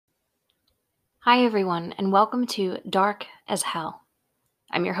Hi, everyone, and welcome to Dark as Hell.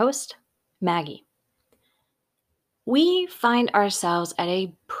 I'm your host, Maggie. We find ourselves at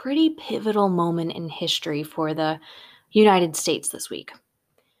a pretty pivotal moment in history for the United States this week.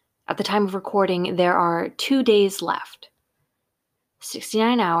 At the time of recording, there are 2 days left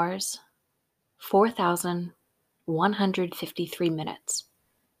 69 hours, 4,153 minutes.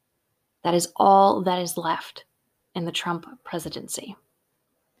 That is all that is left in the Trump presidency.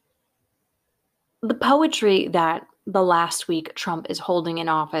 The poetry that the last week Trump is holding in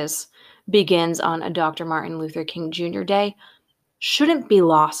office begins on a Dr. Martin Luther King Jr. Day shouldn't be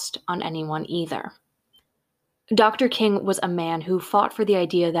lost on anyone either. Dr. King was a man who fought for the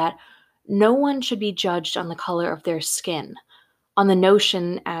idea that no one should be judged on the color of their skin, on the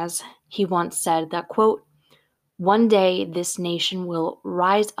notion, as he once said, that, quote, one day this nation will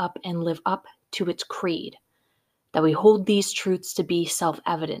rise up and live up to its creed, that we hold these truths to be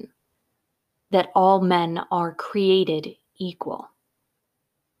self-evident, that all men are created equal.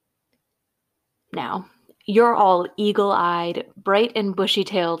 Now, you're all eagle-eyed, bright and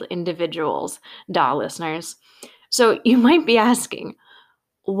bushy-tailed individuals, listeners. So you might be asking,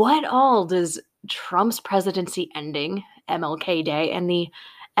 what all does Trump's presidency ending, MLK Day, and the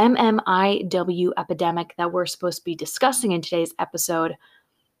MMIW epidemic that we're supposed to be discussing in today's episode,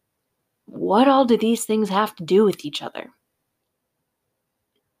 what all do these things have to do with each other?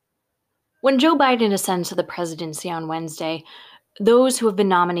 When Joe Biden ascends to the presidency on Wednesday, those who have been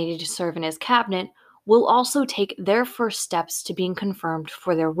nominated to serve in his cabinet will also take their first steps to being confirmed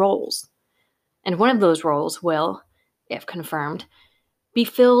for their roles. And one of those roles will, if confirmed, be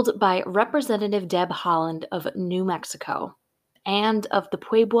filled by Representative Deb Haaland of New Mexico and of the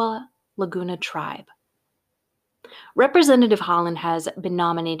Pueblo Laguna tribe. Representative Haaland has been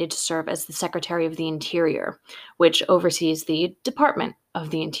nominated to serve as the Secretary of the Interior, which oversees the Department of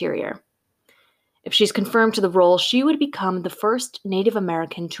the Interior. If she's confirmed to the role, she would become the first Native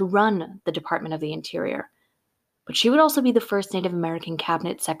American to run the Department of the Interior. But she would also be the first Native American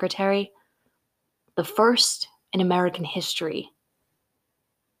cabinet secretary, the first in American history.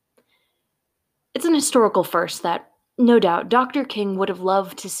 It's an historical first that, no doubt, Dr. King would have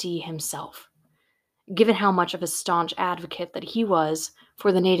loved to see himself, given how much of a staunch advocate that he was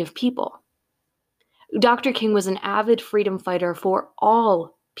for the Native people. Dr. King was an avid freedom fighter for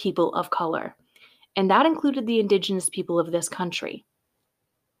all people of color, and that included the indigenous people of this country.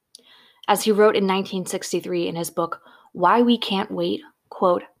 As he wrote in 1963 in his book, Why We Can't Wait,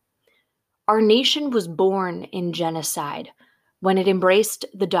 quote, our nation was born in genocide when it embraced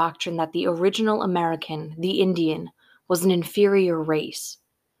the doctrine that the original American, the Indian, was an inferior race.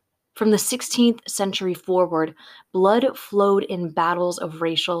 From the 16th century forward, blood flowed in battles of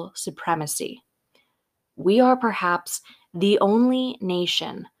racial supremacy. We are perhaps the only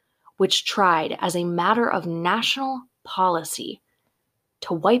nation which tried, as a matter of national policy,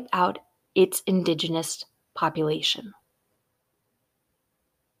 to wipe out its indigenous population.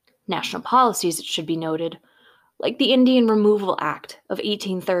 National policies, it should be noted, like the Indian Removal Act of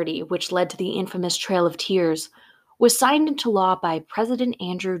 1830, which led to the infamous Trail of Tears, was signed into law by President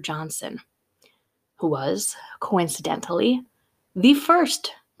Andrew Johnson, who was, coincidentally, the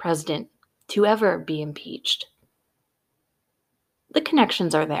first president to ever be impeached. The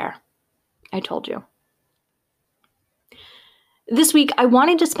connections are there. I told you. This week, I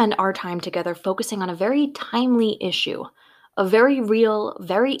wanted to spend our time together focusing on a very timely issue, a very real,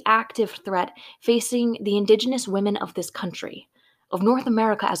 very active threat facing the indigenous women of this country, of North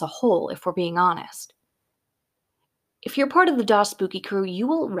America as a whole, if we're being honest. If you're part of the DAW Spooky crew, you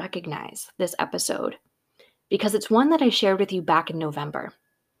will recognize this episode, because it's one that I shared with you back in November.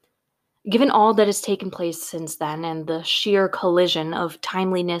 Given all that has taken place since then and the sheer collision of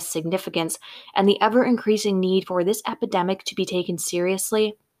timeliness, significance, and the ever-increasing need for this epidemic to be taken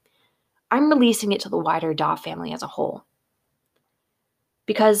seriously, I'm releasing it to the wider DAW family as a whole.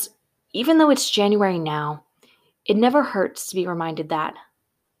 Because even though it's January now, it never hurts to be reminded that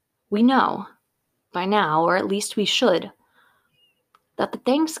we know, by now, or at least we should, that the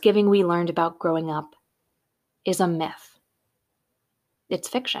Thanksgiving we learned about growing up is a myth. It's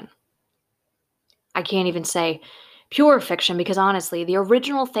fiction. I can't even say pure fiction because honestly, the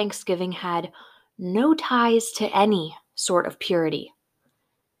original Thanksgiving had no ties to any sort of purity.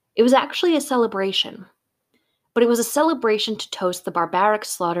 It was actually a celebration, but it was a celebration to toast the barbaric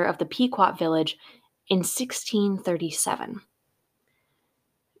slaughter of the Pequot village in 1637.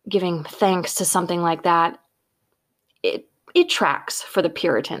 Giving thanks to something like that, it tracks for the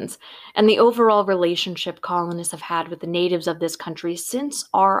Puritans and the overall relationship colonists have had with the natives of this country since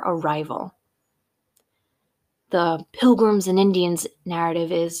our arrival. The Pilgrims and Indians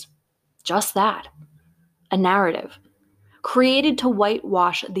narrative is Just that, a narrative, created to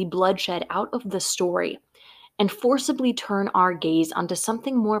whitewash the bloodshed out of the story and forcibly turn our gaze onto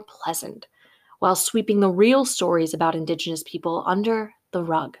something more pleasant, while sweeping the real stories about Indigenous people under the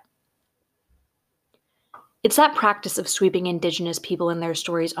rug. It's that practice of sweeping Indigenous people and their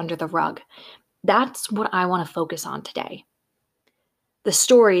stories under the rug. That's what I want to focus on today. The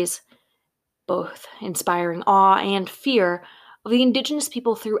stories, both inspiring awe and fear, of the Indigenous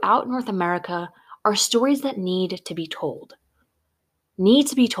people throughout North America are stories that need to be told. Need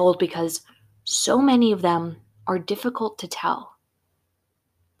to be told because so many of them are difficult to tell.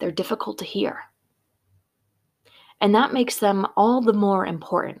 They're difficult to hear. And that makes them all the more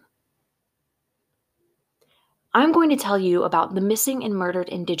important. I'm going to tell you about the missing and murdered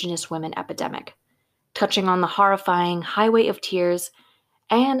Indigenous women epidemic, touching on the horrifying Highway of Tears,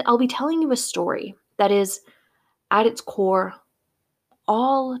 and I'll be telling you a story that is, at its core,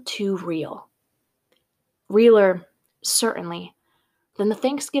 all too real. Realer, certainly, than the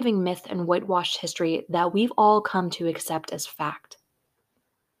Thanksgiving myth and whitewashed history that we've all come to accept as fact.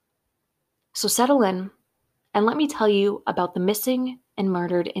 So settle in, and let me tell you about the missing and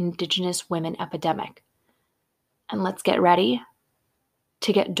murdered Indigenous women epidemic. And let's get ready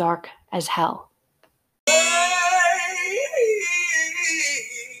to get dark as hell.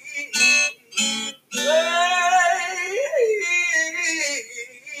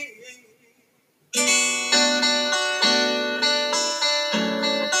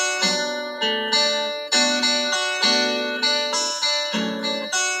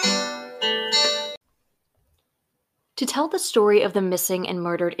 To tell the story of the missing and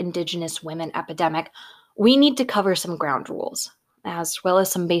murdered Indigenous women epidemic, we need to cover some ground rules, as well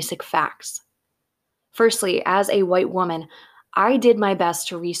as some basic facts. Firstly, as a white woman, I did my best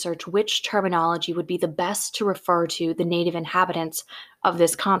to research which terminology would be the best to refer to the native inhabitants of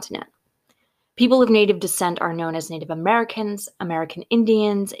this continent. People of native descent are known as Native Americans, American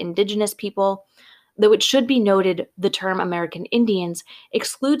Indians, Indigenous people, though it should be noted the term American Indians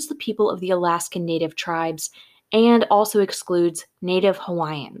excludes the people of the Alaskan Native tribes and also excludes Native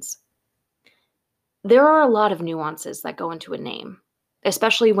Hawaiians. There are a lot of nuances that go into a name,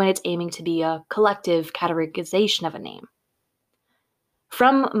 especially when it's aiming to be a collective categorization of a name.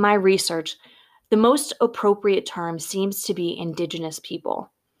 From my research, the most appropriate term seems to be Indigenous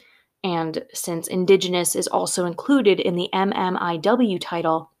people. And since Indigenous is also included in the MMIW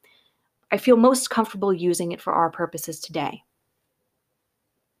title, I feel most comfortable using it for our purposes today.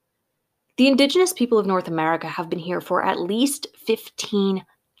 The Indigenous people of North America have been here for at least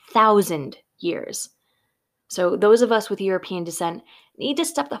 15,000 years. So those of us with European descent need to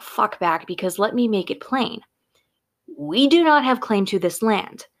step the fuck back because let me make it plain. We do not have claim to this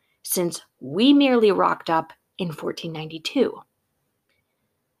land, since we merely rocked up in 1492.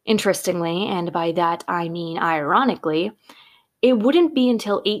 Interestingly, and by that I mean ironically, it wouldn't be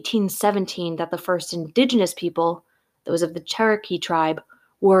until 1817 that the first Indigenous people, those of the Cherokee tribe,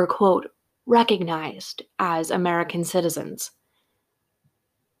 were, quote, recognized as American citizens.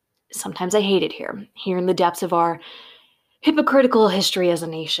 Sometimes I hate it here in the depths of our hypocritical history as a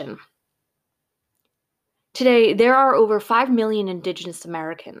nation. Today, there are over 5 million Indigenous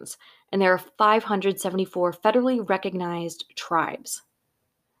Americans, and there are 574 federally recognized tribes.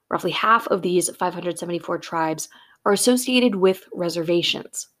 Roughly half of these 574 tribes are associated with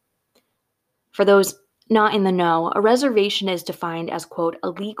reservations. For those not in the know, a reservation is defined as, quote, a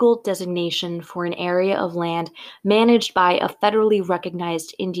legal designation for an area of land managed by a federally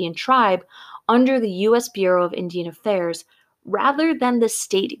recognized Indian tribe under the U.S. Bureau of Indian Affairs rather than the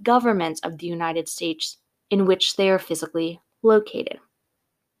state government of the United States in which they are physically located.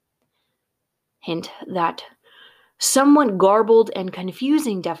 Hint that somewhat garbled and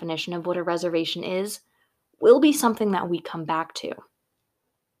confusing definition of what a reservation is will be something that we come back to.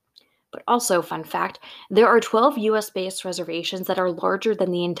 But also, fun fact, there are 12 US-based reservations that are larger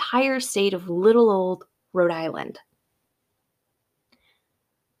than the entire state of little old Rhode Island.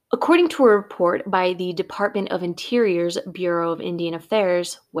 According to a report by the Department of Interior's Bureau of Indian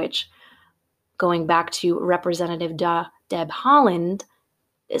Affairs, which, going back to Representative Deb Haaland,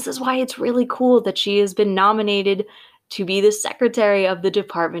 this is why it's really cool that she has been nominated to be the Secretary of the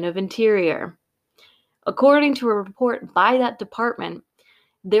Department of Interior. According to a report by that department,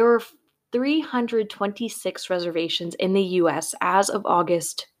 there were 326 reservations in the U.S. as of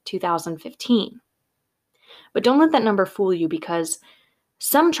August 2015. But don't let that number fool you because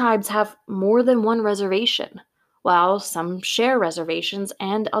some tribes have more than one reservation, while some share reservations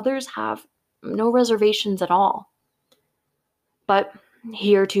and others have no reservations at all. But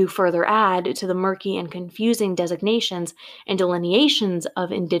here to further add to the murky and confusing designations and delineations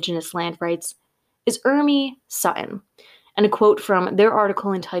of Indigenous land rights, is Ermi Sutton, and a quote from their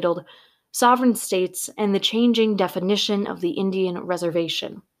article entitled Sovereign States and the Changing Definition of the Indian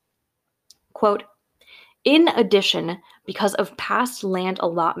Reservation. Quote, in addition, because of past land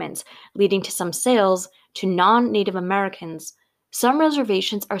allotments leading to some sales to non-Native Americans, some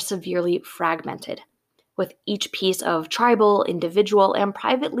reservations are severely fragmented, with each piece of tribal, individual, and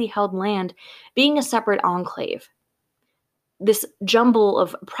privately held land being a separate enclave. This jumble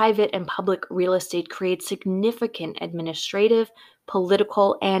of private and public real estate creates significant administrative,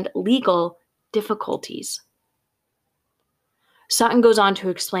 political, and legal difficulties. Sutton goes on to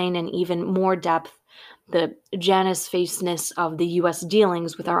explain in even more depth the Janus-facedness of the U.S.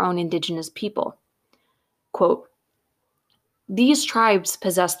 dealings with our own indigenous people. Quote, these tribes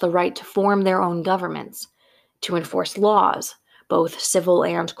possess the right to form their own governments, to enforce laws, both civil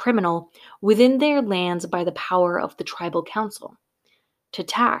and criminal, within their lands by the power of the tribal council, to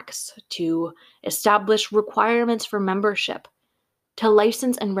tax, to establish requirements for membership, to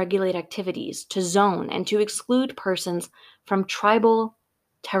license and regulate activities, to zone, and to exclude persons from tribal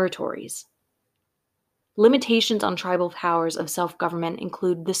territories. Limitations on tribal powers of self-government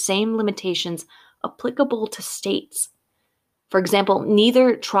include the same limitations applicable to states. For example,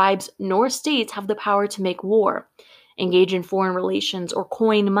 neither tribes nor states have the power to make war, engage in foreign relations, or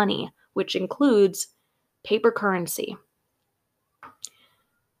coin money, which includes paper currency.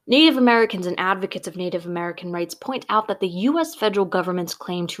 Native Americans and advocates of Native American rights point out that the U.S. federal government's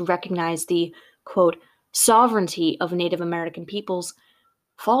claim to recognize the, quote, sovereignty of Native American peoples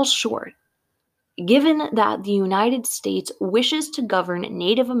falls short, given that the United States wishes to govern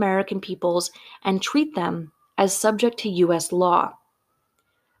Native American peoples and treat them as subject to U.S. law.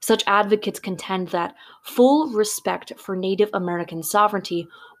 Such advocates contend that full respect for Native American sovereignty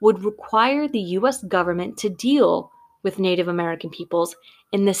would require the U.S. government to deal with Native American peoples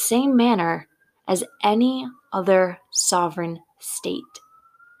in the same manner as any other sovereign state,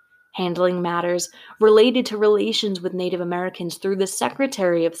 handling matters related to relations with Native Americans through the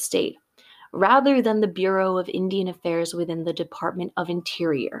Secretary of State, rather than the Bureau of Indian Affairs within the Department of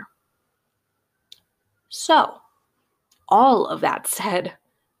Interior. So, all of that said,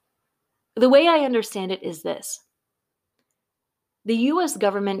 the way I understand it is this. The US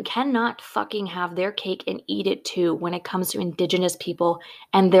government cannot fucking have their cake and eat it too when it comes to indigenous people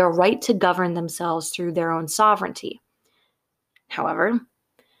and their right to govern themselves through their own sovereignty. However,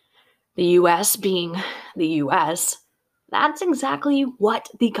 the US being the US, that's exactly what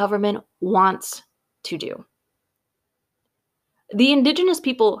the government wants to do. The indigenous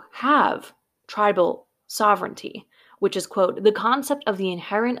people have tribal sovereignty, which is, quote, the concept of the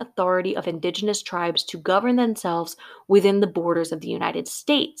inherent authority of indigenous tribes to govern themselves within the borders of the United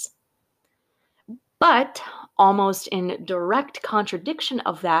States. But, almost in direct contradiction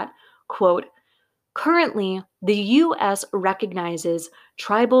of that, quote, currently, the U.S. recognizes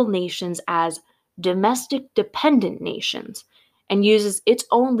tribal nations as domestic dependent nations and uses its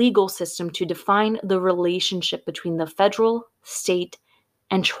own legal system to define the relationship between the federal, state,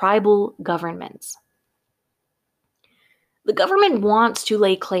 and tribal governments. The government wants to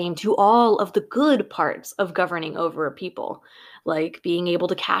lay claim to all of the good parts of governing over a people, like being able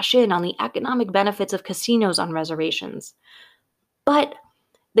to cash in on the economic benefits of casinos on reservations. But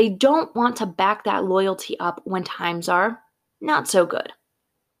they don't want to back that loyalty up when times are not so good.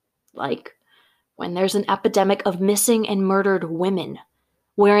 Like when there's an epidemic of missing and murdered women,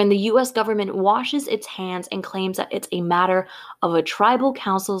 wherein the U.S. government washes its hands and claims that it's a matter of a tribal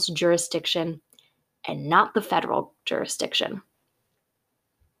council's jurisdiction and not the federal jurisdiction.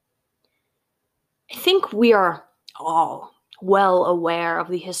 I think we are all well aware of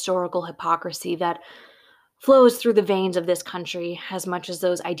the historical hypocrisy that flows through the veins of this country as much as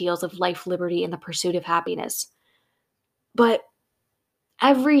those ideals of life, liberty, and the pursuit of happiness. But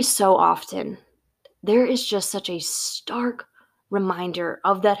every so often, there is just such a stark reminder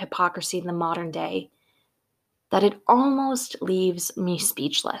of that hypocrisy in the modern day that it almost leaves me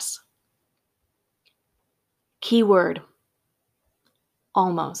speechless. Keyword,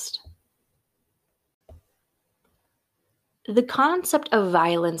 almost. The concept of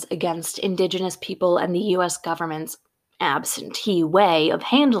violence against Indigenous people and the U.S. government's absentee way of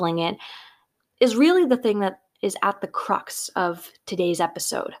handling it is really the thing that is at the crux of today's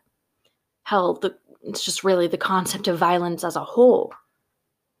episode. Hell, it's just really the concept of violence as a whole.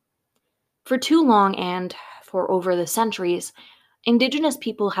 For too long and for over the centuries, Indigenous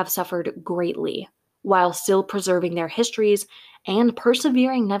people have suffered greatly while still preserving their histories and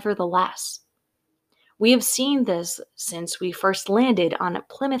persevering nevertheless. We have seen this since we first landed on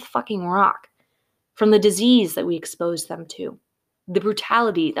Plymouth fucking Rock, from the disease that we exposed them to, the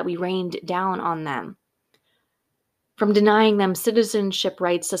brutality that we rained down on them, from denying them citizenship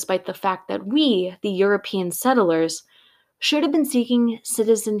rights despite the fact that we, the European settlers, should have been seeking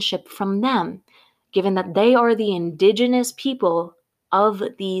citizenship from them, given that they are the indigenous people of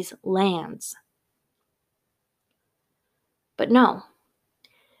these lands. But no,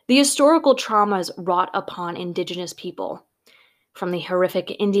 the historical traumas wrought upon indigenous people, from the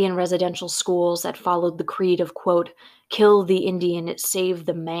horrific Indian residential schools that followed the creed of, quote, kill the Indian, save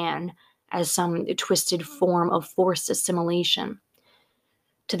the man, as some twisted form of forced assimilation,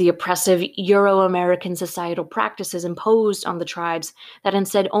 to the oppressive Euro-American societal practices imposed on the tribes that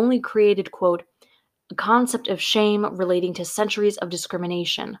instead only created, quote, a concept of shame relating to centuries of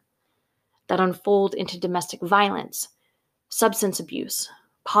discrimination that unfold into domestic violence, substance abuse,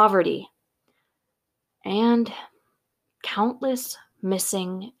 poverty, and countless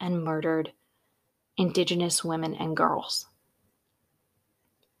missing and murdered Indigenous women and girls.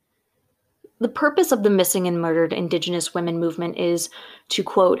 The purpose of the missing and murdered Indigenous women movement is to,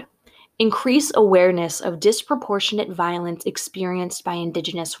 quote, increase awareness of disproportionate violence experienced by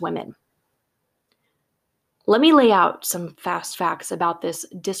Indigenous women. Let me lay out some fast facts about this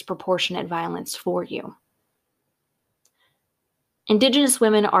disproportionate violence for you. Indigenous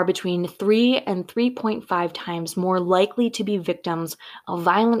women are between 3 and 3.5 times more likely to be victims of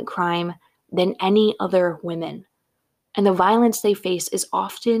violent crime than any other women, and the violence they face is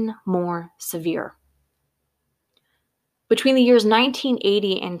often more severe. Between the years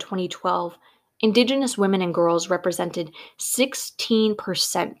 1980 and 2012, Indigenous women and girls represented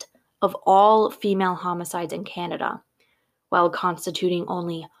 16% of all female homicides in Canada, while constituting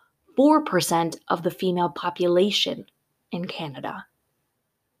only 4% of the female population in Canada.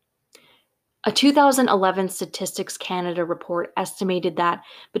 A 2011 Statistics Canada report estimated that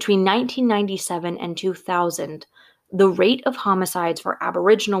between 1997 and 2000, the rate of homicides for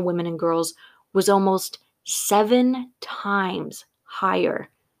Aboriginal women and girls was almost 7 times higher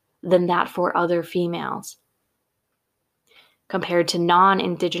than that for other females. Compared to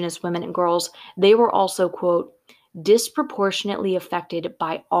non-Indigenous women and girls, they were also, quote, disproportionately affected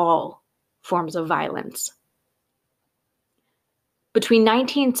by all forms of violence. Between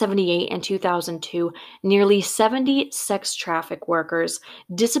 1978 and 2002, nearly 70 sex traffic workers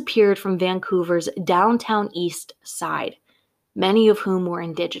disappeared from Vancouver's downtown east side, many of whom were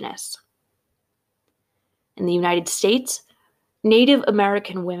Indigenous. In the United States, Native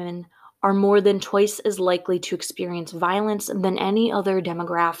American women are more than twice as likely to experience violence than any other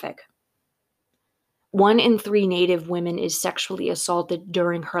demographic. 1 in 3 Native women is sexually assaulted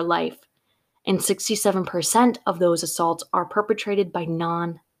during her life, and 67% of those assaults are perpetrated by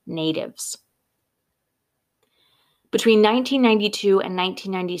non-natives. Between 1992 and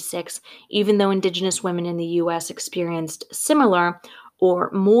 1996, even though Indigenous women in the U.S. experienced similar or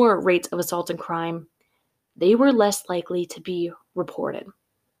more rates of assault and crime, they were less likely to be reported.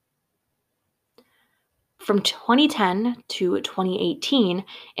 From 2010 to 2018,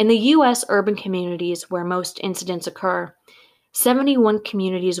 in the U.S. urban communities where most incidents occur, 71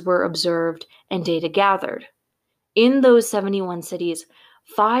 communities were observed and data gathered. In those 71 cities,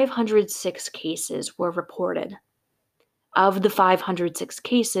 506 cases were reported. Of the 506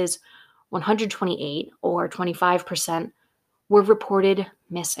 cases, 128, or 25%, were reported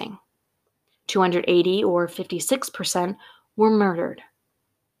missing. 280, or 56%, were murdered.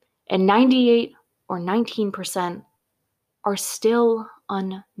 And 98, or 19%, are still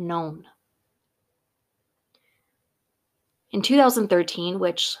unknown. In 2013,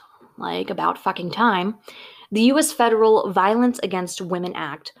 which, like about fucking time, the U.S. Federal Violence Against Women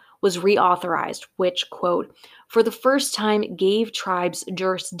Act was reauthorized, which, quote, for the first time gave tribes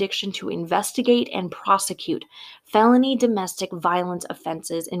jurisdiction to investigate and prosecute felony domestic violence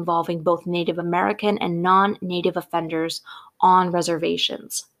offenses involving both Native American and non-Native offenders on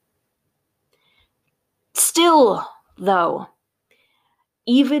reservations. Still, though,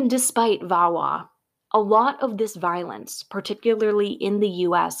 even despite VAWA, a lot of this violence, particularly in the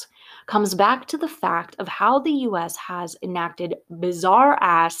U.S., comes back to the fact of how the U.S. has enacted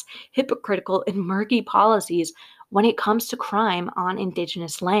bizarre-ass, hypocritical, and murky policies when it comes to crime on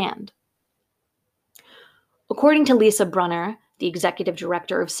Indigenous land. According to Lisa Brunner, the executive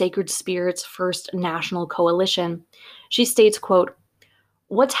director of Sacred Spirit's First National Coalition, she states, quote,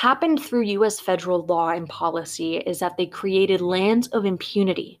 what's happened through U.S. federal law and policy is that they created lands of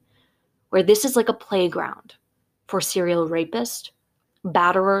impunity, where this is like a playground for serial rapists,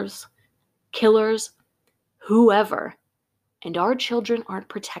 batterers, killers, whoever, and our children aren't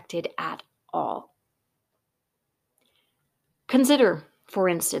protected at all. Consider, for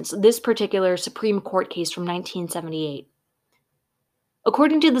instance, this particular Supreme Court case from 1978.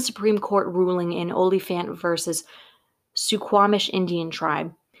 According to the Supreme Court ruling in Oliphant versus Suquamish Indian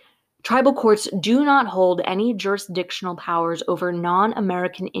Tribe, tribal courts do not hold any jurisdictional powers over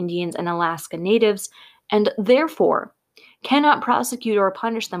non-American Indians and Alaska Natives, and therefore cannot prosecute or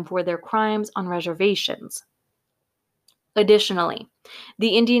punish them for their crimes on reservations. Additionally,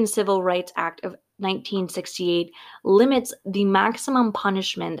 the Indian Civil Rights Act of 1968 limits the maximum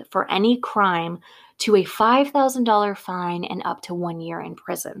punishment for any crime to a $5,000 fine and up to 1 year in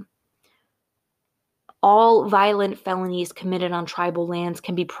prison. All violent felonies committed on tribal lands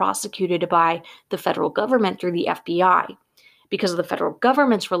can be prosecuted by the federal government through the FBI because of the federal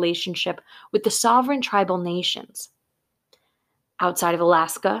government's relationship with the sovereign tribal nations. Outside of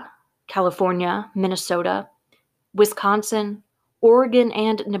Alaska, California, Minnesota, Wisconsin, Oregon,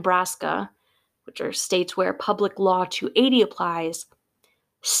 and Nebraska, which are states where Public Law 280 applies,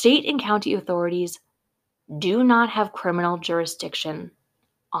 state and county authorities do not have criminal jurisdiction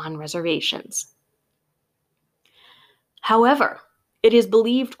on reservations. However, it is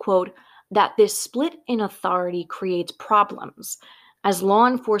believed, quote, that this split in authority creates problems as law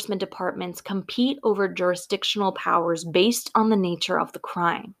enforcement departments compete over jurisdictional powers based on the nature of the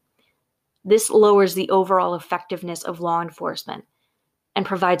crime. This lowers the overall effectiveness of law enforcement and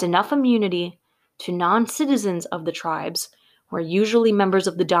provides enough immunity to non-citizens of the tribes, who are usually members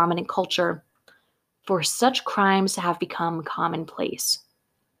of the dominant culture, for such crimes to have become commonplace.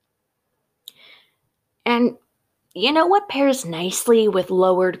 And you know what pairs nicely with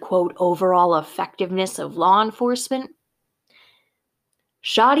lowered, quote, overall effectiveness of law enforcement?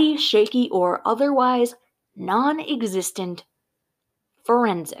 Shoddy, shaky, or otherwise non-existent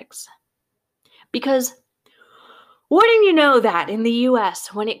forensics. Because wouldn't you know that in the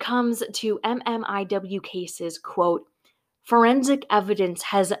US, when it comes to MMIW cases, quote, forensic evidence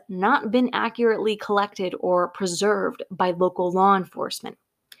has not been accurately collected or preserved by local law enforcement.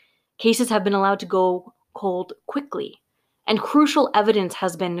 Cases have been allowed to go cold quickly, and crucial evidence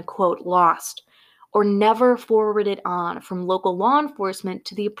has been, quote, lost or never forwarded on from local law enforcement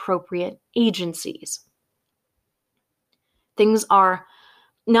to the appropriate agencies. Things are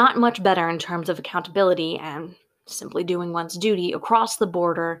not much better in terms of accountability and simply doing one's duty across the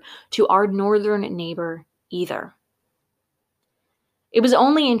border to our northern neighbor either. It was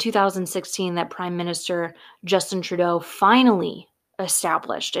only in 2016 that Prime Minister Justin Trudeau finally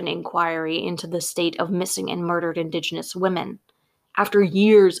established an inquiry into the state of missing and murdered Indigenous women, after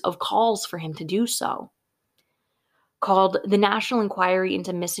years of calls for him to do so. Called the National Inquiry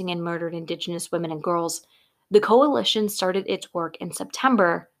into Missing and Murdered Indigenous Women and Girls, the coalition started its work in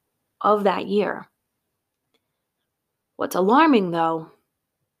September of that year. What's alarming, though,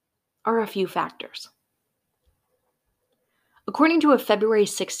 are a few factors. According to a February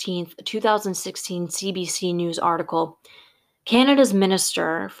 16, 2016 CBC News article, Canada's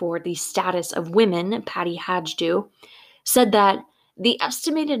Minister for the Status of Women, Patty Hajdu, said that the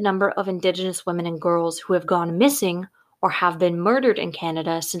estimated number of Indigenous women and girls who have gone missing or have been murdered in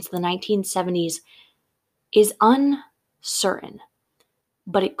Canada since the 1970s is uncertain,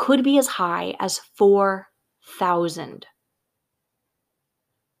 but it could be as high as 4,000.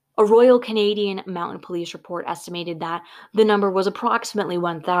 A Royal Canadian Mounted Police report estimated that the number was approximately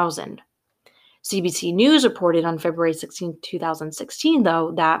 1,000. CBC News reported on February 16, 2016,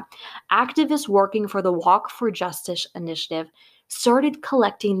 though, that activists working for the Walk for Justice initiative started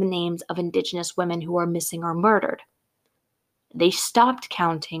collecting the names of Indigenous women who are missing or murdered. They stopped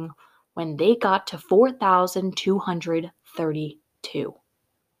counting when they got to 4,232.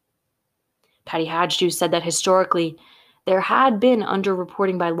 Patty Hajdu said that historically, there had been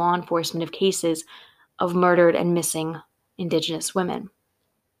underreporting by law enforcement of cases of murdered and missing Indigenous women.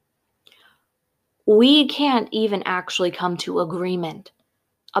 We can't even actually come to agreement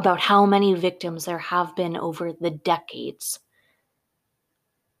about how many victims there have been over the decades,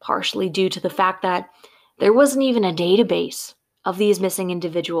 partially due to the fact that there wasn't even a database of these missing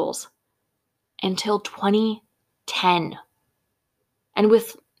individuals until 2010. And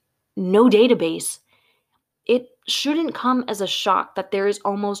with no database, it shouldn't come as a shock that there is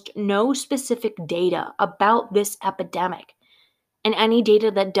almost no specific data about this epidemic, and any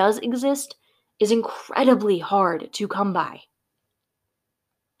data that does exist is incredibly hard to come by.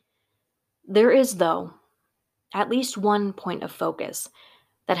 There is, though, at least one point of focus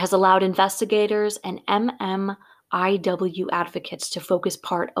that has allowed investigators and MMIW advocates to focus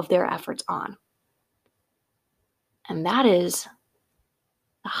part of their efforts on. And that is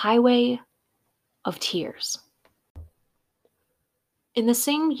the Highway of Tears. In the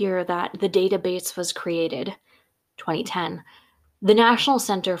same year that the database was created, 2010, The National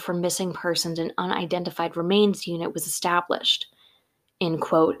Center for Missing Persons and Unidentified Remains Unit was established in,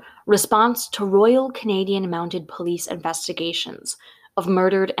 quote, response to Royal Canadian Mounted Police investigations of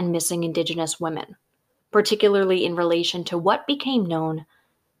murdered and missing Indigenous women, particularly in relation to what became known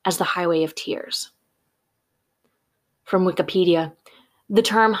as the Highway of Tears. From Wikipedia, the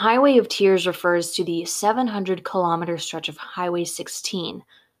term Highway of Tears refers to the 700-kilometer stretch of Highway 16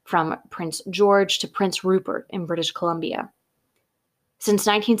 from Prince George to Prince Rupert in British Columbia. Since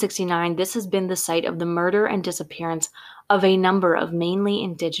 1969, this has been the site of the murder and disappearance of a number of mainly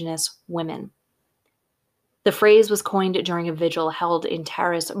Indigenous women. The phrase was coined during a vigil held in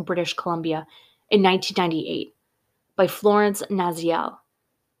Terrace, British Columbia in 1998 by Florence Naziel,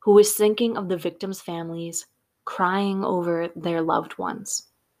 who was thinking of the victims' families crying over their loved ones.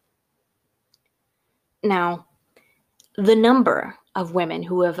 Now, the number of women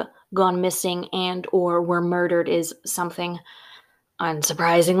who have gone missing and or were murdered is something,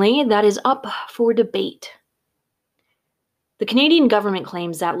 unsurprisingly, that is up for debate. The Canadian government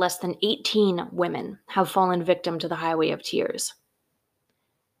claims that less than 18 women have fallen victim to the Highway of Tears.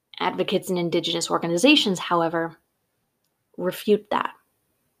 Advocates and Indigenous organizations, however, refute that.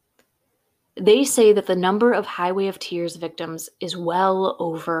 They say that the number of Highway of Tears victims is well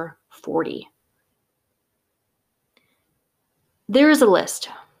over 40. There is a list,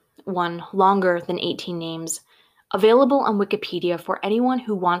 one longer than 18 names, available on Wikipedia for anyone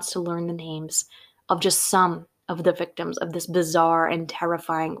who wants to learn the names of just some of the victims of this bizarre and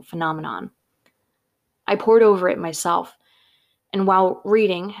terrifying phenomenon. I pored over it myself, and while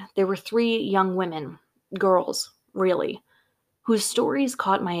reading, there were 3 young women, girls, really, whose stories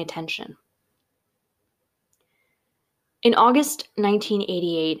caught my attention. In August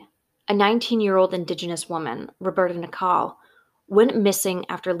 1988, a 19-year-old Indigenous woman, Roberta Nicol, went missing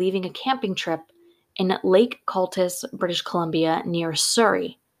after leaving a camping trip in Lake Cultus, British Columbia, near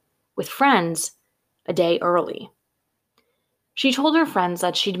Surrey, with friends a day early. She told her friends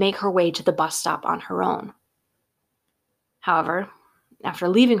that she'd make her way to the bus stop on her own. However, after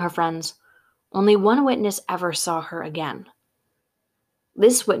leaving her friends, only one witness ever saw her again.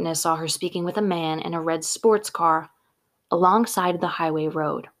 This witness saw her speaking with a man in a red sports car alongside the highway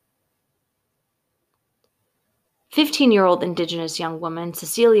road. 15-year-old Indigenous young woman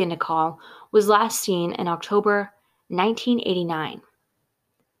Cecilia Nicol was last seen in October 1989.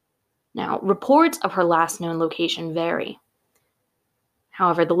 Now, reports of her last known location vary.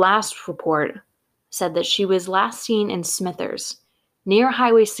 However, the last report said that she was last seen in Smithers, near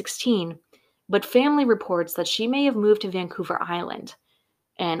Highway 16, but family reports that she may have moved to Vancouver Island,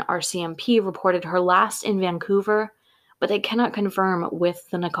 and RCMP reported her last in Vancouver, but they cannot confirm with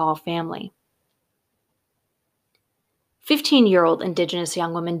the Nicol family. 15-year-old Indigenous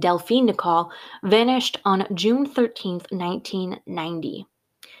young woman Delphine Nicol vanished on June 13, 1990.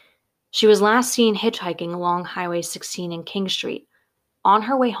 She was last seen hitchhiking along Highway 16 in King Street, on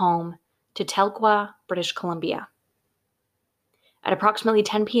her way home to Telkwa, British Columbia. At approximately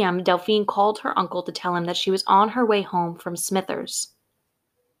 10 p.m., Delphine called her uncle to tell him that she was on her way home from Smithers.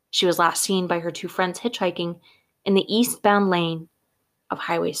 She was last seen by her 2 friends hitchhiking in the eastbound lane of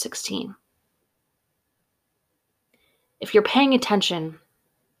Highway 16. If you're paying attention,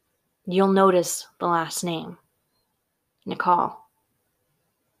 you'll notice the last name, Nicol.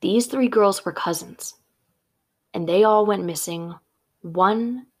 These 3 girls were cousins, and they all went missing,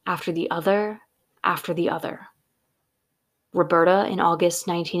 one after the other after the other. Roberta in August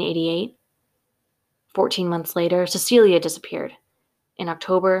 1988. 14 months later, Cecilia disappeared in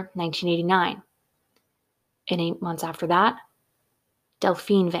October 1989. And 8 months after that,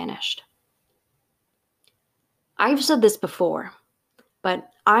 Delphine vanished. I've said this before, but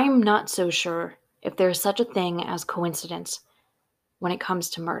I'm not so sure if there's such a thing as coincidence when it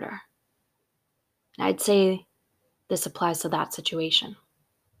comes to murder. I'd say this applies to that situation.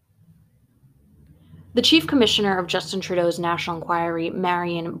 The Chief Commissioner of Justin Trudeau's National Inquiry,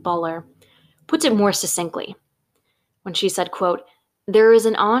 Marion Buller, puts it more succinctly when she said, quote, there is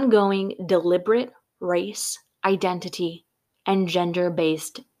an ongoing deliberate race, identity, and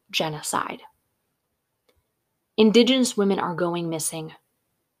gender-based genocide. Indigenous women are going missing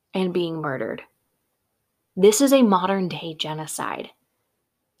and being murdered. This is a modern-day genocide,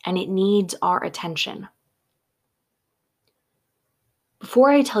 and it needs our attention. Before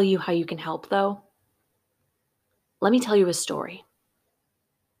I tell you how you can help, though, let me tell you a story.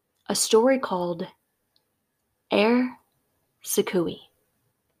 A story called Air Sikui.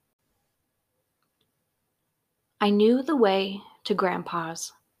 I knew the way to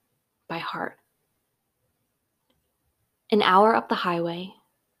Grandpa's by heart. An hour up the highway,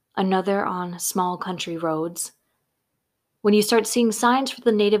 another on small country roads, When you start seeing signs for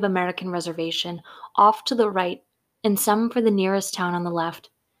the Native American reservation off to the right and some for the nearest town on the left,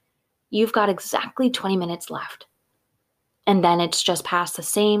 you've got exactly 20 minutes left. And then it's just past the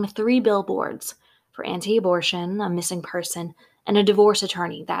same 3 billboards for anti abortion, a missing person, and a divorce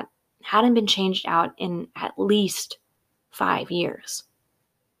attorney that hadn't been changed out in at least 5 years.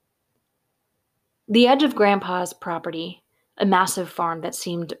 The edge of Grandpa's property, a massive farm that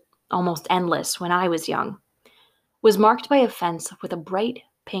seemed almost endless when I was young, was marked by a fence with a bright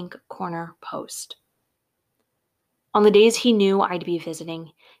pink corner post. On the days he knew I'd be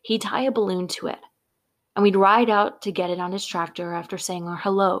visiting, he'd tie a balloon to it, and we'd ride out to get it on his tractor after saying our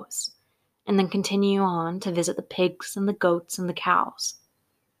hellos, and then continue on to visit the pigs and the goats and the cows.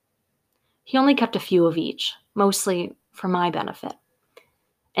 He only kept a few of each, mostly for my benefit,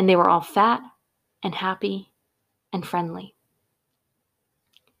 and they were all fat and happy and friendly.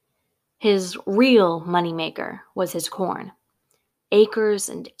 His real moneymaker was his corn, acres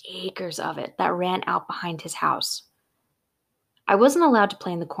and acres of it that ran out behind his house. I wasn't allowed to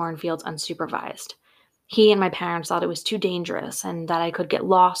play in the cornfields unsupervised. He and my parents thought it was too dangerous and that I could get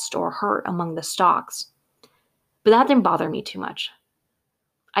lost or hurt among the stalks. But that didn't bother me too much.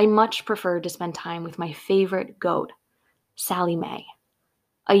 I much preferred to spend time with my favorite goat, Sally Mae,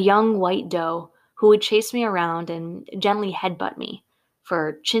 a young white doe who would chase me around and gently headbutt me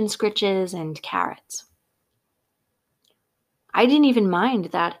for chin scritches and carrots. I didn't even mind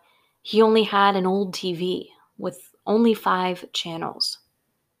that he only had an old TV with only 5 channels.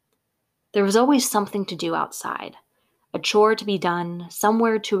 There was always something to do outside, a chore to be done,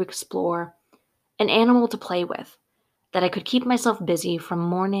 somewhere to explore, an animal to play with, that I could keep myself busy from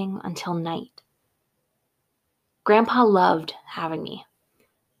morning until night. Grandpa loved having me.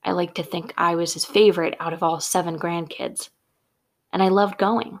 I like to think I was his favorite out of all 7 grandkids, and I loved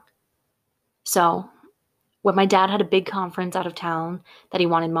going. So, when my dad had a big conference out of town that he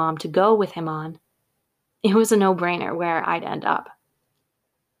wanted Mom to go with him on, it was a no-brainer where I'd end up.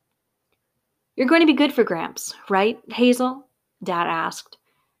 "You're going to be good for Gramps, right, Hazel?" Dad asked,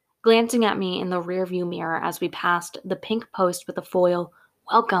 glancing at me in the rearview mirror as we passed the pink post with a foil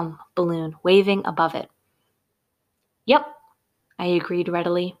 "Welcome" balloon waving above it. "Yep," I agreed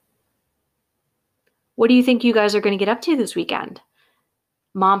readily. "What do you think you guys are going to get up to this weekend?"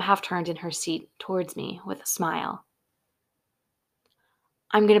 Mom half turned in her seat towards me with a smile.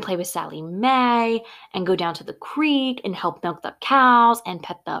 "I'm going to play with Sally Mae and go down to the creek and help milk the cows and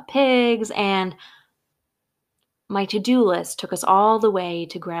pet the pigs and..." My to-do list took us all the way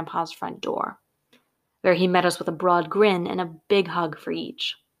to Grandpa's front door, where he met us with a broad grin and a big hug for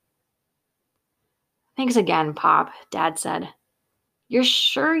each. "Thanks again, Pop," Dad said. "You're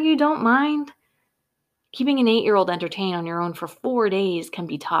sure you don't mind? Keeping an 8-year-old entertained on your own for 4 days can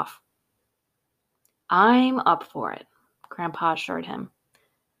be tough." "I'm up for it," Grandpa assured him.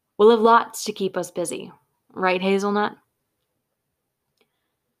 "We'll have lots to keep us busy. Right, Hazelnut?"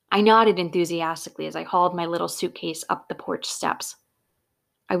 I nodded enthusiastically as I hauled my little suitcase up the porch steps.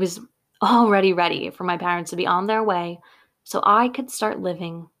 I was already ready for my parents to be on their way so I could start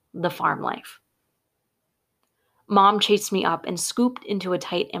living the farm life. Mom chased me up and scooped into a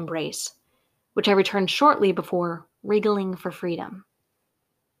tight embrace, which I returned shortly before wriggling for freedom.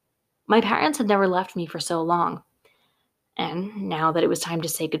 My parents had never left me for so long, and now that it was time to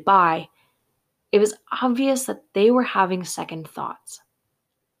say goodbye, it was obvious that they were having second thoughts.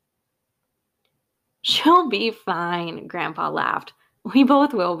 "She'll be fine," Grandpa laughed. "We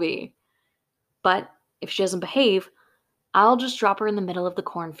both will be. But if she doesn't behave, I'll just drop her in the middle of the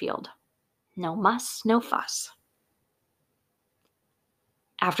cornfield. No muss, no fuss."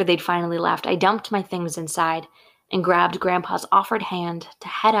 After they'd finally left, I dumped my things inside and grabbed Grandpa's offered hand to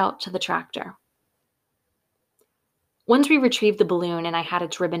head out to the tractor. Once we retrieved the balloon and I had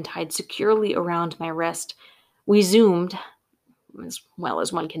its ribbon tied securely around my wrist, we zoomed, as well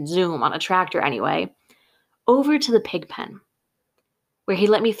as one can zoom on a tractor anyway, over to the pig pen, where he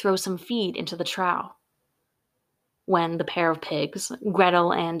let me throw some feed into the trough. When the pair of pigs,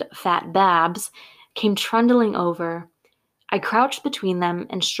 Gretel and Fat Babs, came trundling over, I crouched between them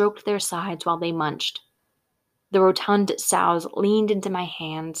and stroked their sides while they munched. The rotund sows leaned into my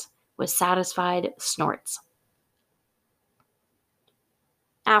hands with satisfied snorts.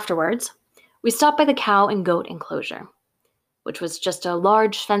 Afterwards, we stopped by the cow and goat enclosure, which was just a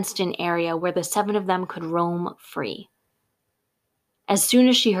large fenced-in area where the 7 of them could roam free. As soon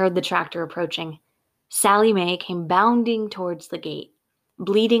as she heard the tractor approaching, Sally Mae came bounding towards the gate,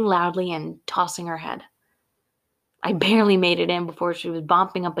 bleating loudly and tossing her head. I barely made it in before she was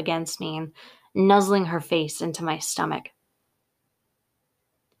bumping up against me and nuzzling her face into my stomach.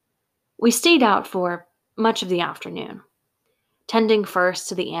 We stayed out for much of the afternoon, tending first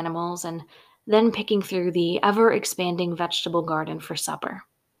to the animals and then picking through the ever-expanding vegetable garden for supper.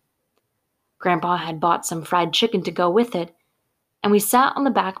 Grandpa had bought some fried chicken to go with it, and we sat on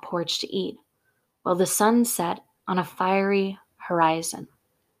the back porch to eat, while the sun set on a fiery horizon.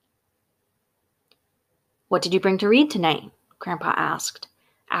 "What did you bring to read tonight?" Grandpa asked,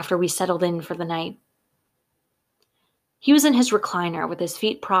 after we settled in for the night. He was in his recliner with his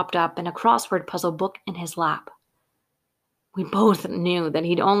feet propped up and a crossword puzzle book in his lap. We both knew that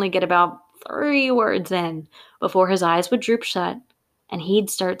he'd only get about 3 words in before his eyes would droop shut and he'd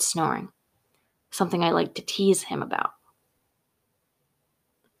start snoring, something I liked to tease him about.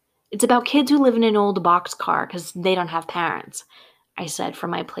 "It's about kids who live in an old boxcar because they don't have parents," I said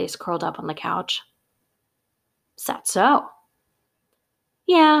from my place curled up on the couch. "Is that so?"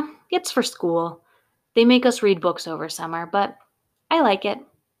 "Yeah, it's for school. They make us read books over summer, but I like it."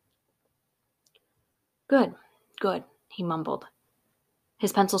 "Good, good," he mumbled,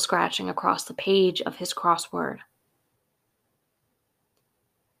 his pencil scratching across the page of his crossword.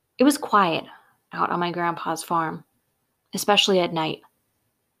 It was quiet out on my grandpa's farm, especially at night.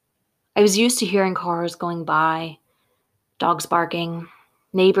 I was used to hearing cars going by, dogs barking,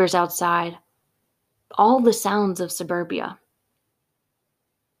 neighbors outside, all the sounds of suburbia.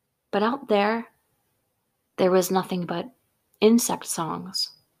 But out there was nothing but insect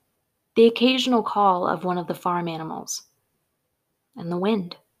songs, the occasional call of one of the farm animals, and the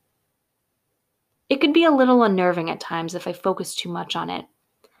wind. It could be a little unnerving at times if I focused too much on it,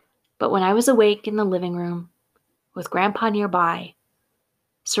 but when I was awake in the living room, with Grandpa nearby,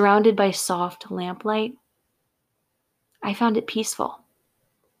 surrounded by soft lamplight, I found it peaceful.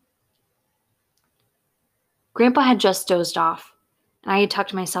 Grandpa had just dozed off, and I had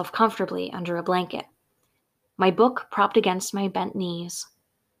tucked myself comfortably under a blanket, my book propped against my bent knees,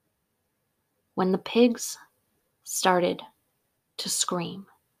 when the pigs started to scream.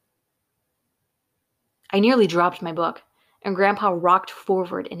 I nearly dropped my book, and Grandpa rocked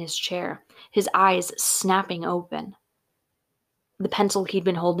forward in his chair, his eyes snapping open. The pencil he'd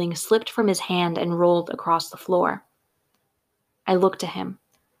been holding slipped from his hand and rolled across the floor. I looked at him,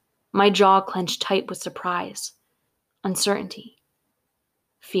 my jaw clenched tight with surprise, uncertainty,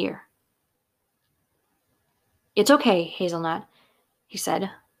 fear. "It's okay, Hazelnut," he said,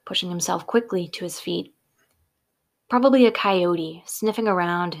 pushing himself quickly to his feet. "Probably a coyote sniffing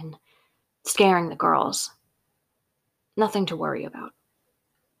around and scaring the girls. Nothing to worry about."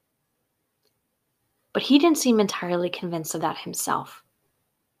 But he didn't seem entirely convinced of that himself.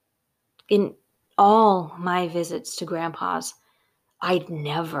 In all my visits to Grandpa's, I'd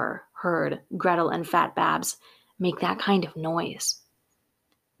never heard Gretel and Fat Babs make that kind of noise.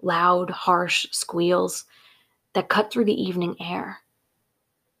 Loud, harsh squeals that cut through the evening air.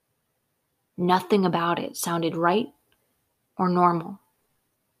 Nothing about it sounded right or normal.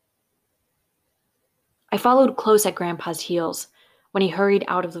 I followed close at Grandpa's heels when he hurried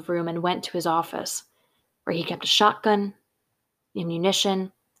out of the room and went to his office, where he kept a shotgun,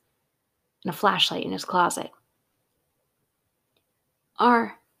 ammunition, and a flashlight in his closet.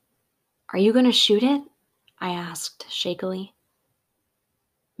 Are you going to shoot it?" I asked shakily.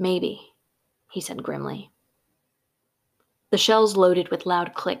 "Maybe," he said grimly. The shells loaded with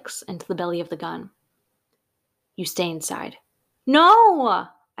loud clicks into the belly of the gun. "You stay inside." "No!"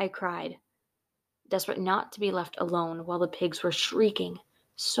 I cried, desperate not to be left alone while the pigs were shrieking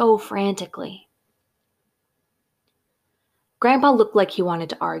so frantically. Grandpa looked like he wanted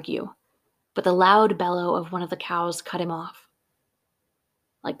to argue, but the loud bellow of one of the cows cut him off.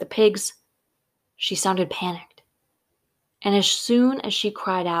 Like the pigs, she sounded panicked, and as soon as she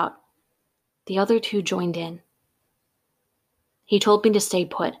cried out, the other two joined in. He told me to stay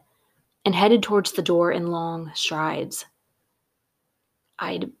put and headed towards the door in long strides.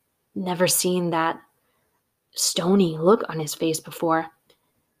 I'd never seen that stony look on his face before,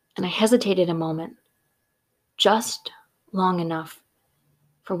 and I hesitated a moment, just long enough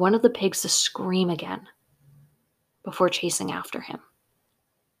for one of the pigs to scream again before chasing after him.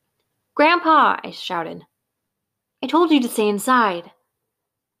 "Grandpa!" I shouted. "I told you to stay inside."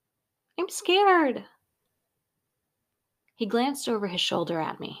 "I'm scared." He glanced over his shoulder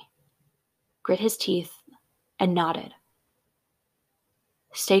at me, grit his teeth, and nodded.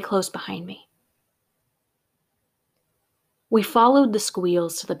 "Stay close behind me." We followed the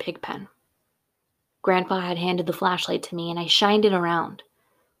squeals to the pig pen. Grandpa had handed the flashlight to me, and I shined it around,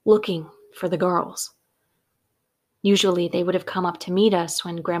 looking for the girls. Usually they would have come up to meet us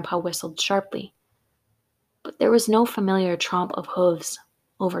when Grandpa whistled sharply, but there was no familiar tromp of hooves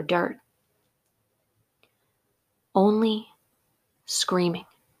over dirt. Only screaming.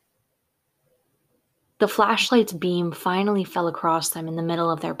 The flashlight's beam finally fell across them in the middle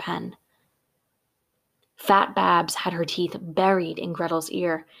of their pen. Fat Babs had her teeth buried in Gretel's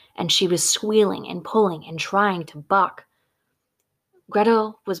ear, and she was squealing and pulling and trying to buck.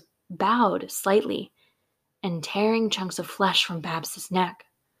 Gretel was bowed slightly and tearing chunks of flesh from Babs's neck.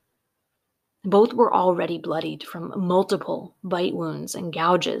 Both were already bloodied from multiple bite wounds and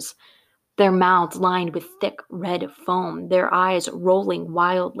gouges, their mouths lined with thick red foam, their eyes rolling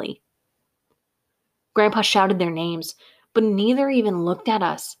wildly. Grandpa shouted their names, but neither even looked at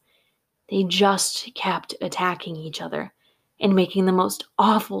us. They just kept attacking each other and making the most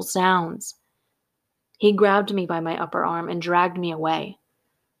awful sounds. He grabbed me by my upper arm and dragged me away,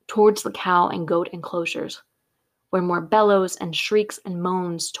 towards the cow and goat enclosures, where more bellows and shrieks and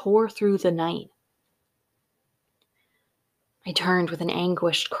moans tore through the night. I turned with an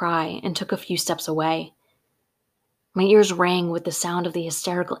anguished cry and took a few steps away. My ears rang with the sound of the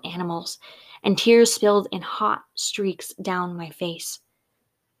hysterical animals, and tears spilled in hot streaks down my face.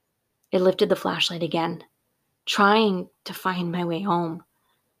 I lifted the flashlight again, trying to find my way home.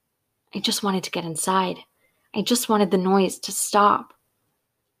 I just wanted to get inside. I just wanted the noise to stop.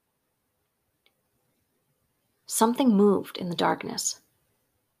 Something moved in the darkness,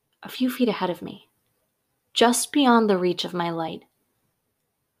 a few feet ahead of me, just beyond the reach of my light,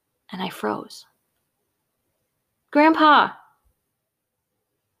 and I froze. "Grandpa!"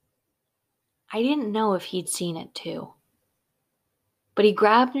 I didn't know if he'd seen it too, but he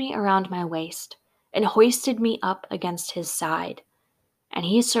grabbed me around my waist and hoisted me up against his side, and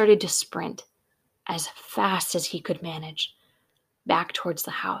he started to sprint as fast as he could manage back towards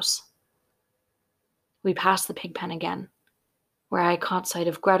the house. We passed the pig pen again, where I caught sight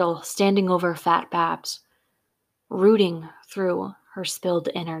of Gretel standing over Fat Babs, rooting through her spilled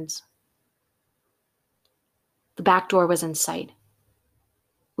innards. The back door was in sight.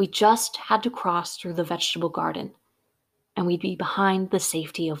 We just had to cross through the vegetable garden, and we'd be behind the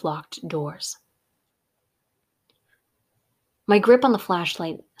safety of locked doors. My grip on the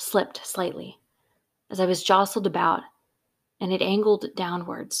flashlight slipped slightly as I was jostled about, and it angled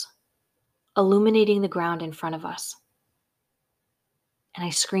downwards, illuminating the ground in front of us. And I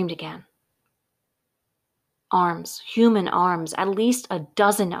screamed again. Arms, human arms, at least a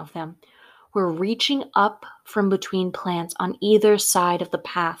dozen of them, were reaching up from between plants on either side of the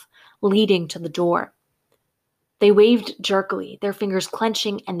path leading to the door. They waved jerkily, their fingers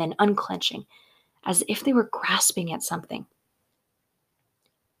clenching and then unclenching, as if they were grasping at something.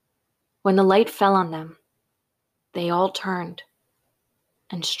 When the light fell on them, they all turned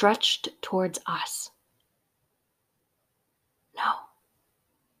and stretched towards us. No.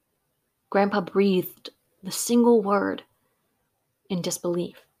 Grandpa breathed the single word in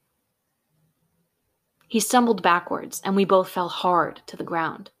disbelief. He stumbled backwards, and we both fell hard to the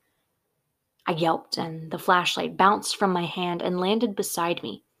ground. I yelped, and the flashlight bounced from my hand and landed beside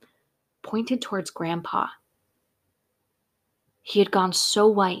me, pointed towards Grandpa. He had gone so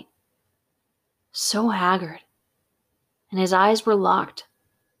white, so haggard, and his eyes were locked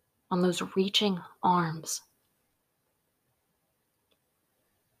on those reaching arms.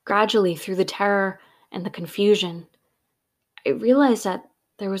 Gradually, through the terror and the confusion, I realized that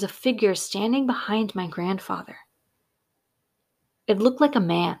there was a figure standing behind my grandfather. It looked like a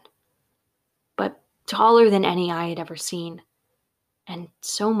man, but taller than any I had ever seen, and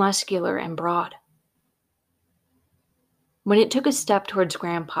so muscular and broad. When it took a step towards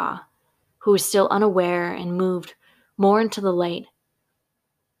Grandpa, who was still unaware and moved more into the light,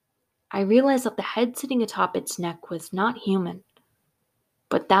 I realized that the head sitting atop its neck was not human,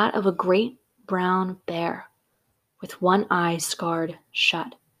 but that of a great brown bear with one eye scarred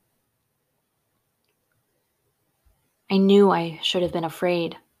shut. I knew I should have been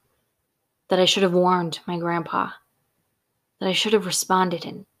afraid, that I should have warned my grandpa, that I should have responded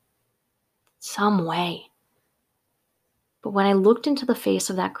in some way. But when I looked into the face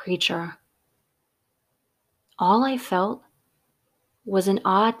of that creature, all I felt was an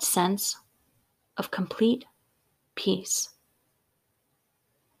odd sense of complete peace.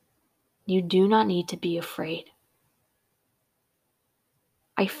 You do not need to be afraid.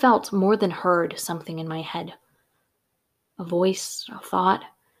 I felt more than heard something in my head. A voice, a thought.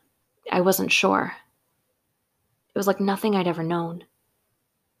 I wasn't sure. It was like nothing I'd ever known.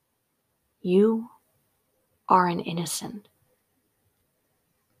 You are an innocent.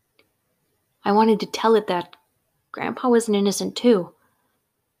 I wanted to tell it that Grandpa was an innocent too,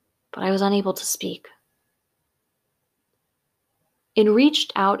 but I was unable to speak. It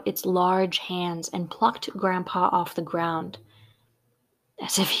reached out its large hands and plucked Grandpa off the ground,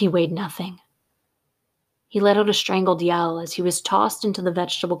 as if he weighed nothing. He let out a strangled yell as he was tossed into the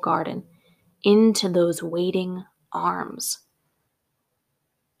vegetable garden into those waiting arms.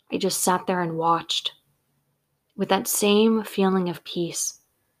 I just sat there and watched, with that same feeling of peace,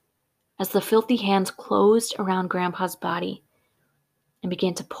 as the filthy hands closed around Grandpa's body and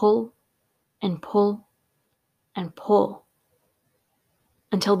began to pull and pull and pull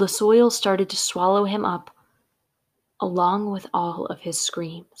until the soil started to swallow him up along with all of his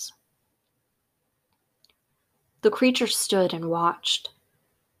screams. The creature stood and watched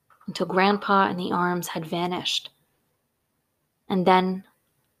until Grandpa and the arms had vanished, and then,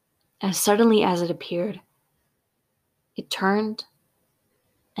 as suddenly as it appeared, it turned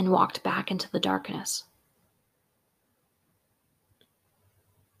and walked back into the darkness.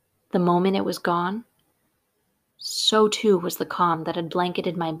 The moment it was gone, so too was the calm that had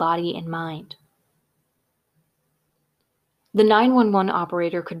blanketed my body and mind. The 911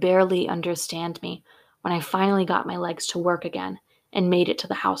 operator could barely understand me when I finally got my legs to work again and made it to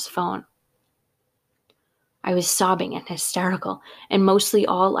the house phone. I was sobbing and hysterical, and mostly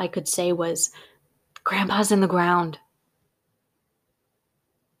all I could say was, "Grandpa's in the ground."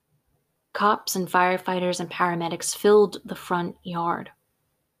 Cops and firefighters and paramedics filled the front yard.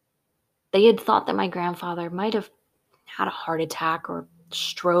 They had thought that my grandfather might have had a heart attack or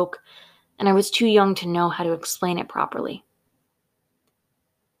stroke, and I was too young to know how to explain it properly.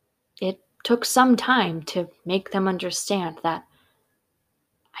 It took some time to make them understand that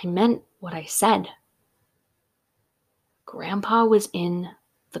I meant what I said. Grandpa was in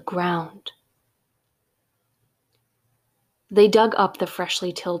the ground. They dug up the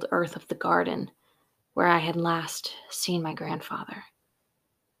freshly tilled earth of the garden where I had last seen my grandfather.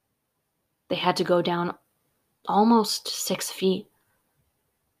 They had to go down almost 6 feet.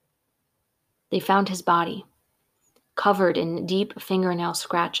 They found his body, covered in deep fingernail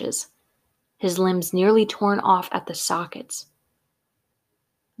scratches, his limbs nearly torn off at the sockets,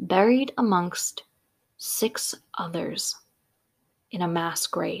 buried amongst 6 others in a mass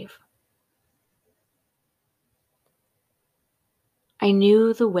grave. I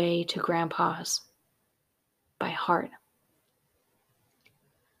knew the way to Grandpa's by heart.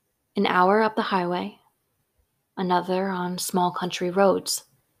 An hour up the highway, another on small country roads.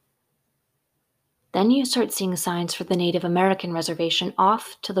 Then you start seeing signs for the Native American reservation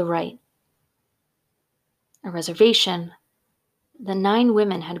off to the right. A reservation the 9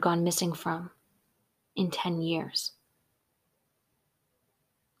 women had gone missing from in 10 years.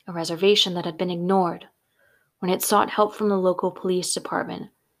 A reservation that had been ignored when it sought help from the local police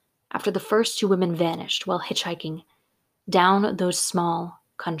department after the first 2 women vanished while hitchhiking down those small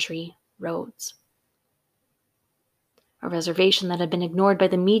country roads. A reservation that had been ignored by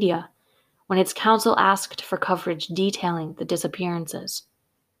the media when its council asked for coverage detailing the disappearances.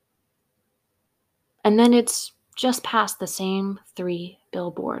 And then it's just past the same 3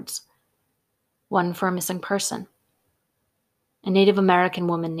 billboards, one for a missing person, a Native American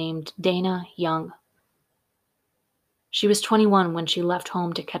woman named Dana Young. She was 21 when she left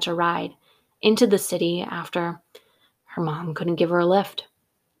home to catch a ride into the city after her mom couldn't give her a lift.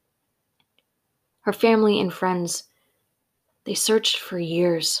 Her family and friends, they searched for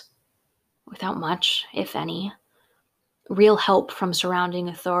years without much, if any, real help from surrounding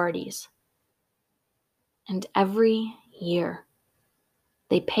authorities. And every year,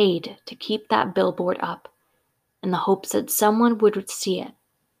 they paid to keep that billboard up in the hopes that someone would see it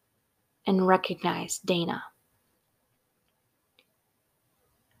and recognize Dana.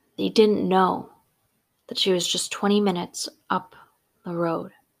 They didn't know that she was just 20 minutes up the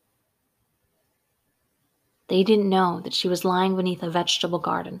road. They didn't know that she was lying beneath a vegetable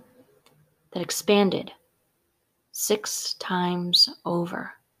garden that expanded 6 times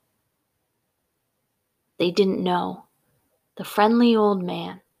over. They didn't know the friendly old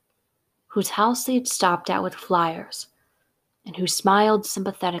man whose house they'd stopped at with flyers and who smiled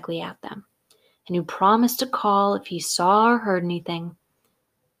sympathetically at them and who promised to call if he saw or heard anything.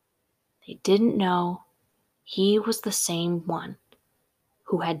 They didn't know he was the same one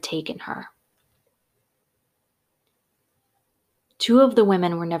who had taken her. 2 of the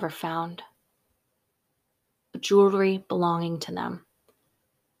women were never found, but jewelry belonging to them,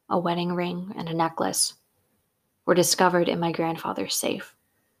 a wedding ring and a necklace, were discovered in my grandfather's safe.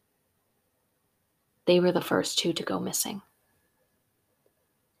 They were the first 2 to go missing.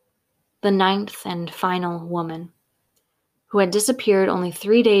 The 9th and final woman, who had disappeared only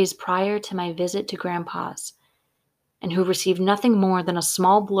 3 days prior to my visit to Grandpa's, and who received nothing more than a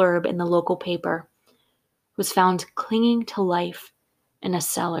small blurb in the local paper, was found clinging to life in a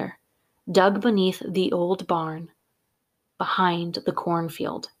cellar dug beneath the old barn behind the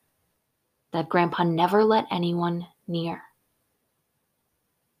cornfield that Grandpa never let anyone near.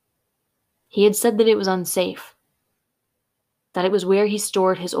 He had said that it was unsafe, that it was where he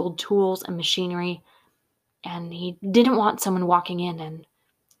stored his old tools and machinery, and he didn't want someone walking in and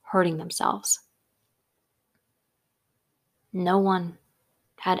hurting themselves. No one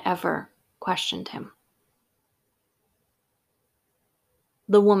had ever questioned him.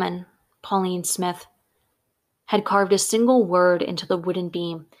 The woman, Pauline Smith, had carved a single word into the wooden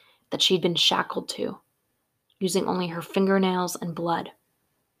beam that she'd been shackled to, using only her fingernails and blood.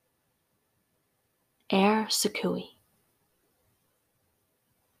 Air Sekui.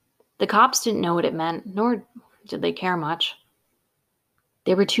 The cops didn't know what it meant, nor did they care much.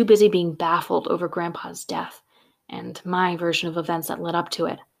 They were too busy being baffled over Grandpa's death and my version of events that led up to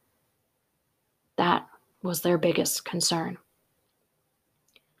it. That was their biggest concern.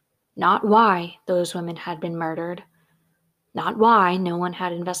 Not why those women had been murdered, not why no one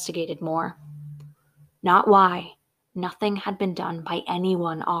had investigated more, not why nothing had been done by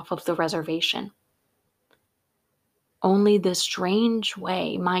anyone off of the reservation. Only the strange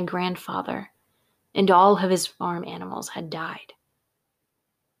way my grandfather and all of his farm animals had died.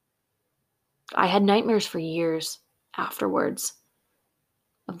 I had nightmares for years afterwards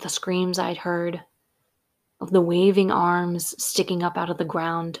of the screams I'd heard, of the waving arms sticking up out of the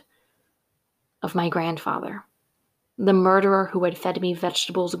ground, of my grandfather, the murderer who had fed me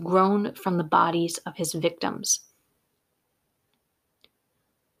vegetables grown from the bodies of his victims.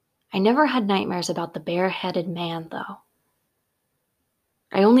 I never had nightmares about the bare-headed man, though.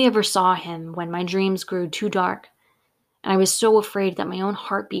 I only ever saw him when my dreams grew too dark, and I was so afraid that my own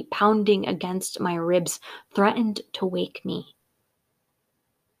heartbeat pounding against my ribs threatened to wake me.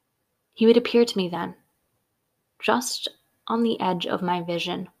 He would appear to me then, just on the edge of my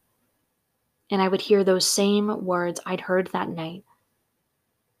vision, and I would hear those same words I'd heard that night,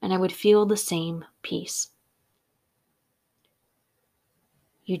 and I would feel the same peace.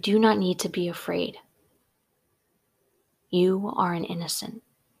 You do not need to be afraid. You are an innocent.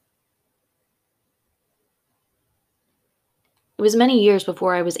 It was many years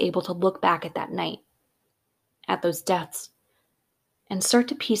before I was able to look back at that night, at those deaths, and start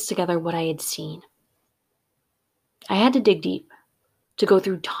to piece together what I had seen. I had to dig deep, to go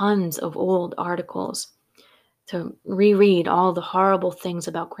through tons of old articles, to reread all the horrible things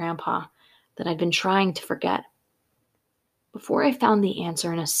about Grandpa that I'd been trying to forget, before I found the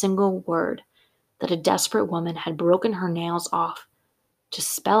answer in a single word that a desperate woman had broken her nails off to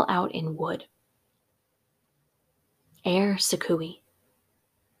spell out in wood. Air Sekui.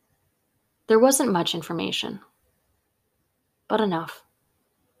 There wasn't much information, but enough.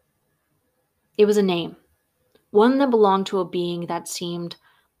 It was a name, one that belonged to a being that seemed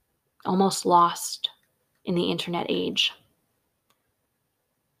almost lost in the internet age.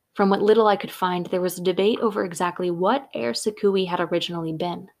 From what little I could find, there was a debate over exactly what Air Sekui had originally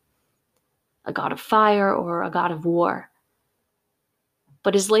been. A god of fire or a god of war.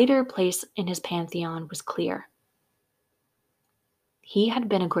 But his later place in his pantheon was clear. He had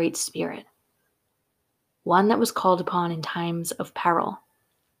been a great spirit, one that was called upon in times of peril.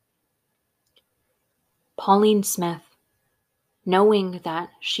 Pauline Smith, knowing that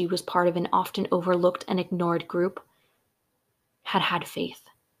she was part of an often overlooked and ignored group, had had faith.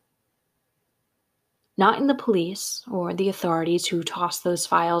 Not in the police or the authorities who tossed those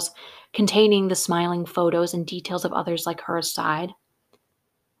files containing the smiling photos and details of others like her aside.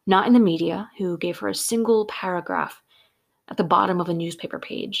 Not in the media who gave her a single paragraph at the bottom of a newspaper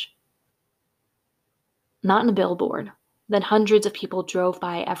page. Not in a billboard that hundreds of people drove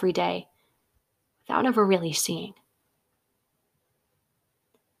by every day without ever really seeing.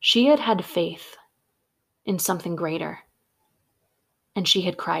 She had had faith in something greater, and she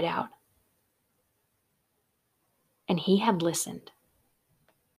had cried out. And he had listened.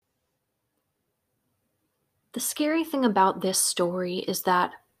 The scary thing about this story is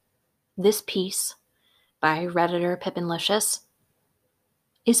that this piece, by Redditor Pippinlicious,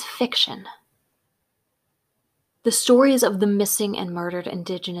 is fiction. The stories of the missing and murdered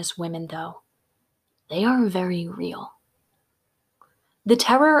Indigenous women, though, they are very real. The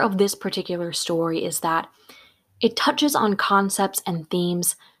terror of this particular story is that it touches on concepts and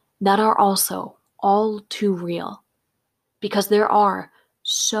themes that are also all too real, because there are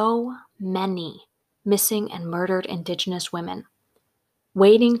so many missing and murdered Indigenous women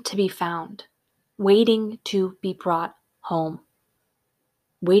waiting to be found, waiting to be brought home,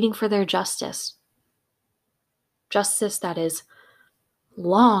 waiting for their justice. Justice that is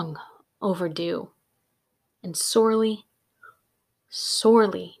long overdue and sorely,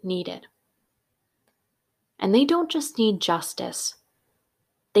 sorely needed. And they don't just need justice.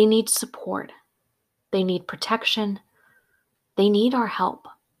 They need support. They need protection. They need our help.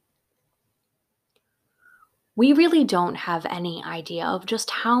 We really don't have any idea of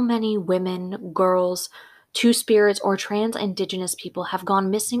just how many women, girls, two-spirits, or trans Indigenous people have gone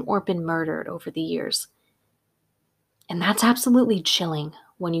missing or been murdered over the years. And that's absolutely chilling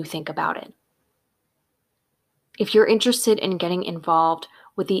when you think about it. If you're interested in getting involved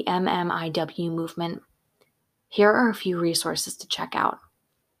with the MMIW movement, here are a few resources to check out.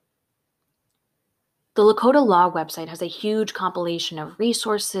 The Lakota Law website has a huge compilation of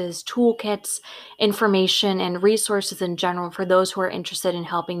resources, toolkits, information, and resources in general for those who are interested in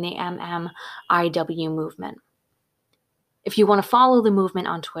helping the MMIW movement. If you want to follow the movement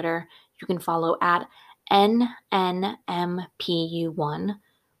on Twitter, you can follow at NNMPU1,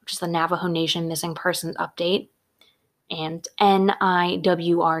 which is the Navajo Nation Missing Persons Update, and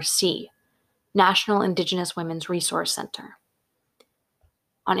NIWRC, National Indigenous Women's Resource Center.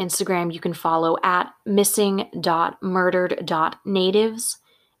 On Instagram, you can follow at missing.murdered.natives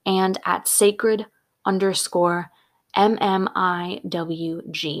and at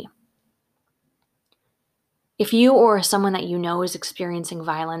sacred_MMIWG. If you or someone that you know is experiencing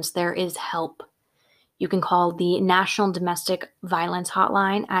violence, there is help. You can call the National Domestic Violence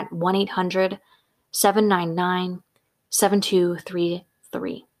Hotline at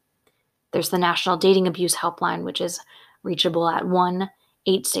 1-800-799-7233. There's the National Dating Abuse Helpline, which is reachable at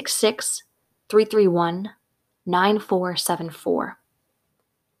 1-866-331-9474.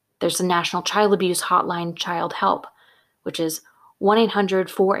 There's the National Child Abuse Hotline, Child Help, which is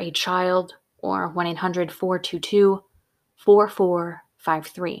 1-800-4-A-CHILD or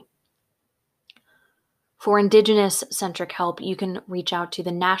 1-800-422-4453. For Indigenous-centric help, you can reach out to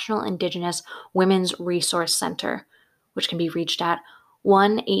the National Indigenous Women's Resource Center, which can be reached at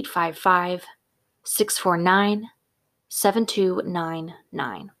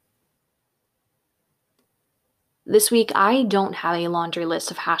 1-855-649-7299. This week, I don't have a laundry list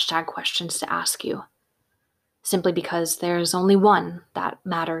of hashtag questions to ask you, simply because there's only one that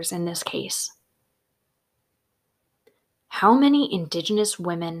matters in this case. How many Indigenous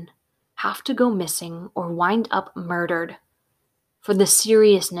women have to go missing or wind up murdered for the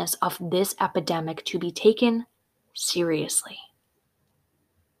seriousness of this epidemic to be taken seriously?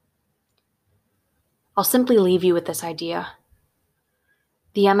 I'll simply leave you with this idea.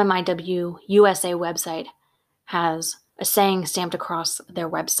 The MMIW USA website has a saying stamped across their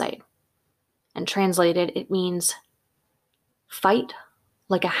website, and translated, it means, fight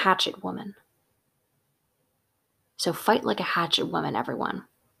like a hatchet woman. So fight like a hatchet woman, everyone.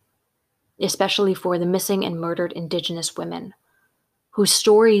 Especially for the missing and murdered Indigenous women, whose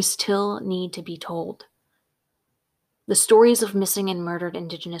stories still need to be told. The stories of missing and murdered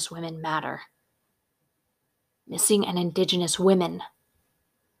Indigenous women matter. Missing and Indigenous women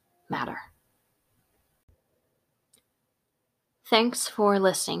matter. Thanks for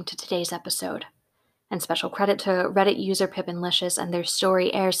listening to today's episode, and special credit to Reddit user Pippinlicious and their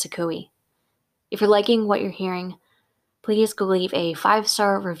story Air Sakui. If you're liking what you're hearing, please go leave a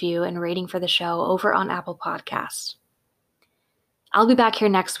 5-star review and rating for the show over on Apple Podcasts. I'll be back here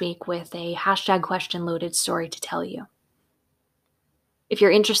next week with a hashtag question-loaded story to tell you. If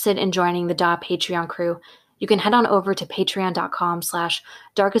you're interested in joining the DA Patreon crew, you can head on over to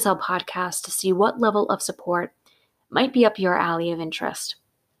patreon.com/darkasthellpodcast to see what level of support might be up your alley of interest.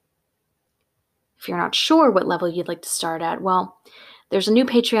 If you're not sure what level you'd like to start at, well, there's a new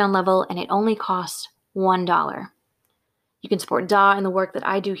Patreon level and it only costs $1. You can support Da and the work that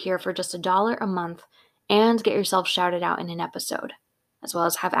I do here for just $1 a month and get yourself shouted out in an episode, as well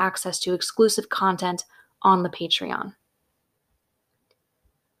as have access to exclusive content on the Patreon.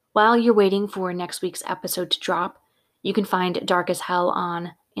 While you're waiting for next week's episode to drop, you can find Dark as Hell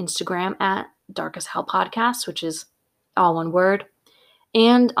on Instagram at Dark as Hell Podcast, which is all one word,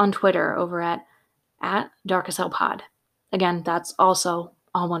 and on Twitter over at Dark as Hell Pod. Again, that's also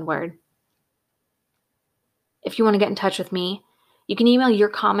all one word. If you want to get in touch with me, you can email your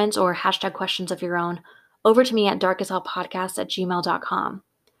comments or hashtag questions of your own over to me at darkasthellpodcast@gmail.com,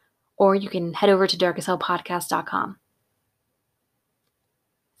 or you can head over to darkasthellpodcast.com.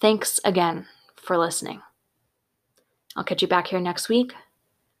 Thanks again for listening. I'll catch you back here next week,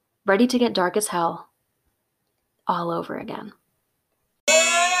 ready to get dark as hell all over again.